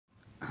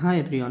Hi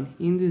everyone,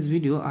 in this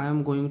video I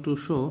am going to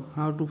show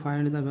how to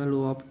find the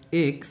value of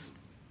x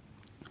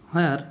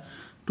where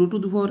 2 to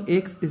the power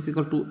x is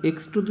equal to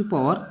x to the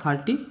power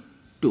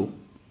 32.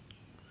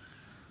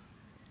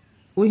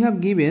 We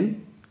have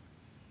given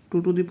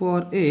 2 to the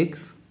power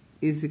x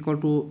is equal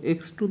to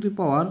x to the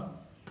power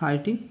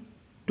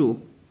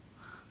 32,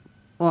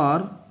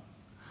 or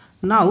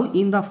now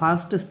in the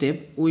first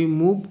step we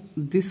move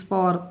this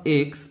power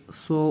x,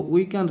 so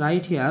we can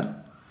write here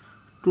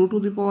 2 to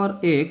the power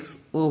x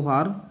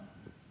over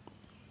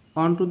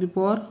 1 to the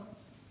power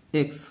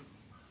x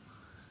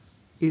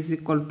is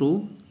equal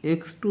to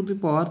x to the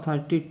power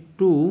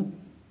 32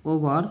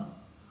 over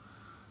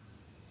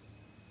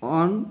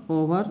 1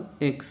 over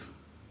x,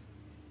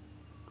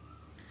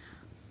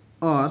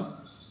 or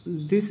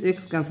this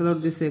x cancel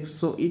out this x,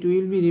 so it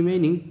will be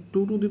remaining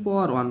 2 to the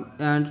power 1,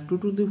 and 2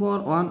 to the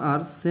power 1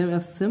 are same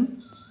as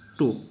same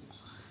 2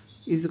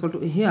 is equal to,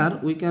 here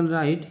we can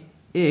write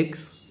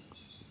x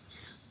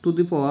to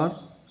the power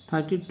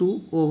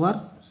 32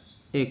 over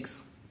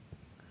x,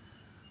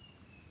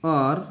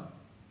 or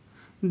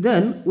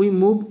then we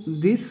move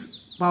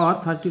this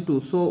power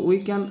 32, so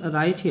we can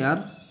write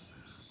here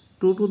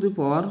 2 to the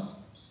power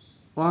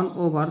 1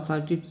 over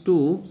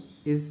 32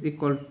 is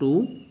equal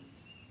to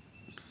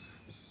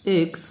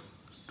x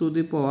to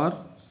the power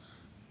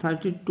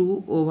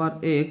 32 over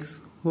x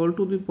whole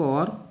to the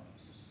power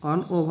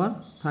 1 over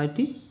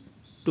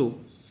 32,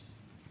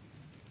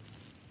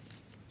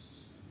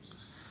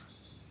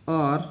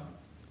 or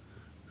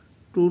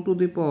 2 to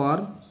the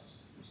power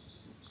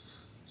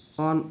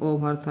 1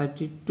 over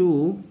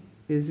 32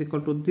 is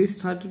equal to, this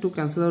 32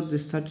 cancel out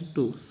this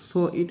 32,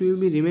 so it will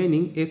be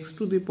remaining x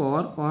to the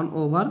power 1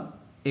 over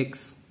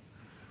x.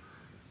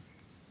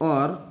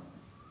 Or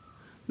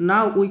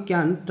now we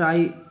can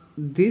try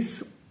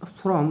this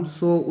form,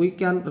 so we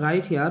can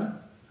write here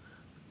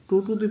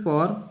 2 to the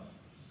power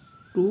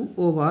 2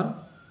 over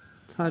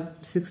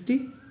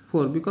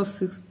 64,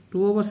 because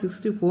 2 over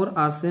 64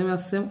 are same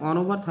as same 1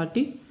 over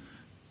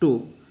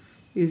 32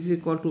 is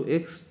equal to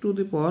x to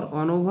the power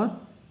 1 over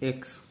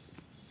x.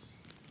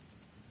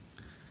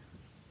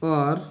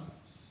 Or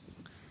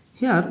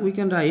here we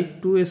can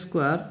write 2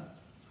 square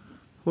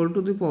whole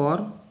to the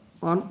power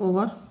 1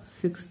 over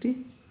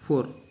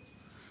 64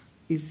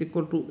 is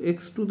equal to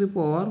x to the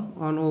power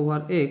 1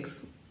 over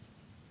x,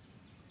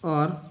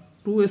 or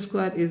 2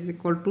 square is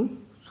equal to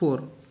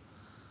 4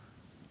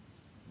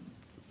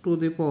 to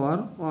the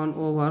power 1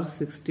 over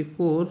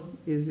 64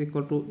 is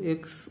equal to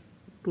x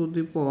to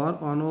the power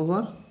 1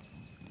 over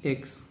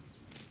x.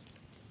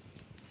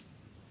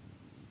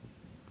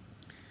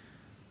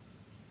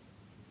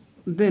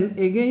 Then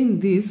again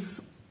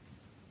this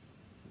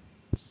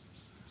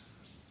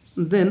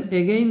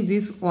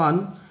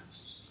one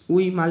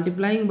we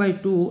multiplying by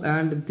 2,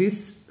 and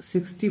this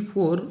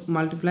 64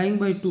 multiplying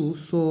by 2,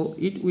 so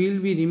it will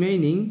be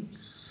remaining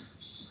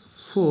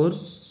 4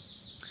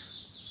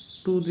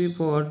 to the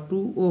power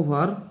 2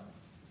 over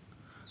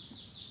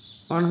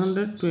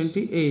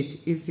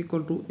 128 is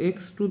equal to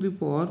x to the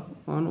power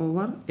 1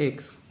 over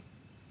x,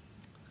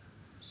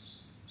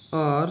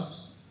 or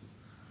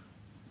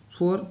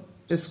 4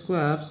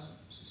 square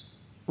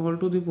whole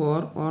to the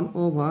power 1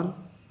 over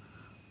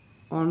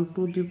 1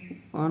 to the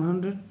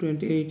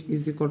 128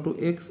 is equal to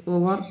x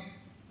over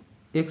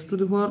x to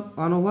the power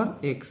 1 over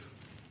x,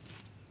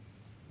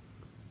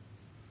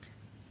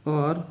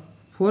 or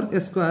 4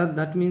 square,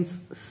 that means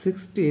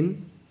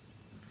 16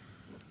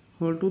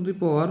 whole to the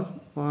power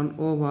 1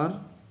 over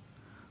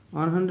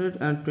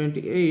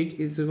 128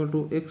 is equal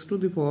to x to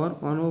the power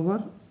 1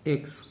 over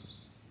x,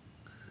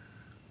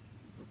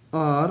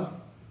 or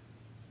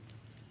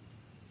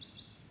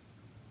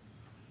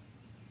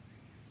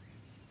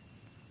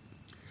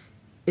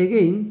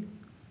again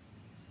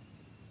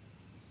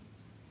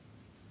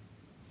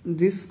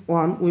this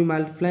one we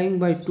multiplying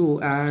by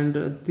 2, and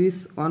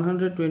this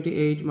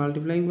 128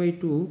 multiplying by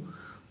 2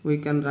 we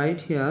can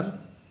write here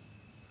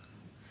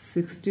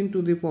 16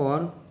 to the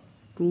power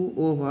 2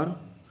 over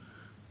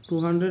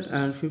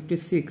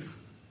 256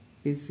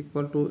 is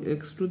equal to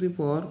x to the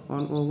power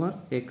 1 over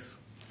x,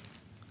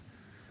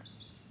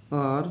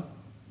 or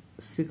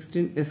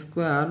 16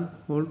 square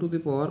whole to the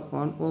power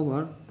 1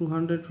 over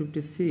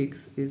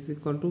 256 is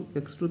equal to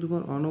x to the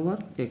power 1 over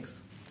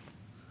x,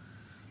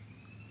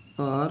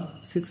 or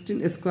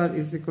 16 square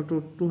is equal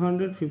to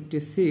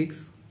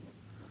 256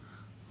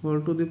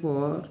 whole to the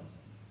power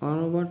 1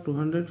 over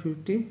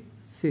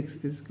 256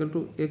 is equal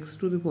to x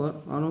to the power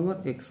 1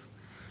 over x.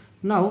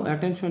 Now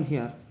attention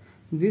here,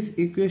 this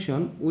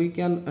equation we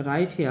can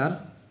write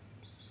here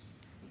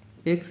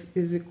x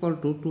is equal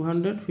to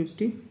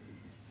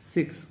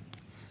 256.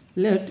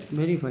 Let's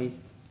verify.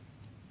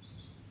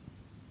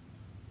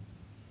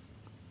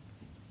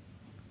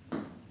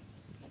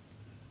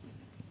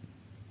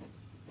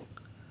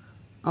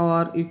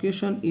 Our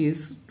equation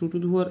is 2 to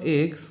the power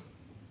x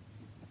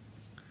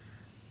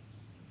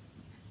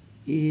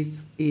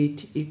is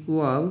it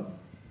equal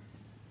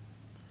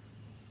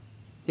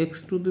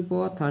x to the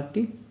power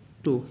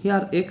 32.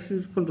 Here x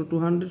is equal to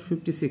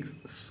 256,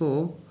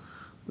 so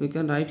we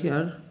can write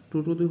here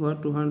 2 to the power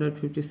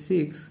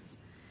 256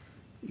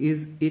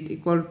 is it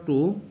equal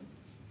to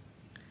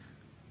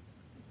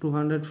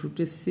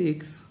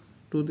 256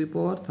 to the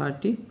power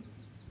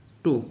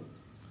 32,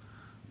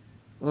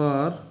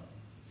 or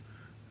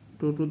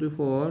 2 to the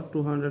power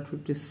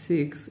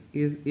 256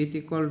 is it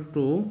equal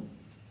to,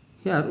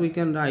 here we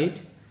can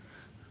write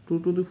 2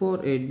 to the power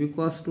 8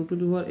 because 2 to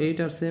the power 8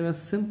 are same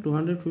as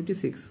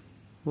 256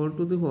 whole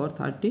to the power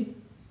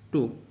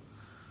 32,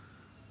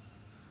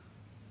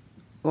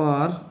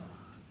 or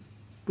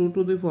 2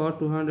 to the power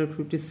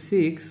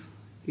 256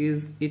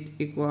 is it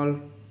equal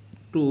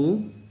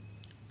to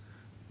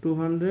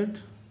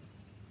 202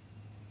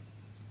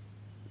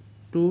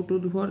 to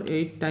the power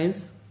 8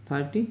 times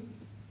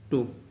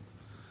 32.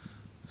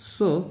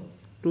 So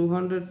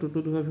 202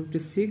 to the power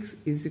 56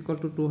 is equal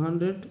to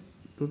 202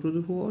 to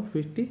the power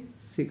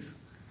 56.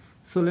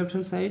 So left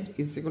hand side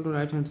is equal to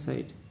right hand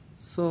side.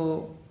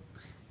 So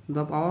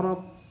the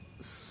value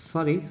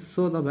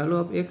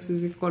of x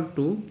is equal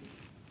to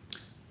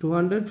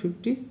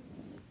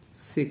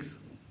 256.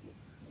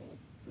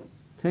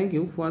 Thank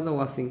you for the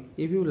watching.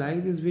 If you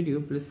like this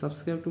video, please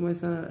subscribe to my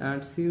channel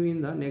and see you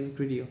in the next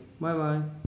video. Bye bye.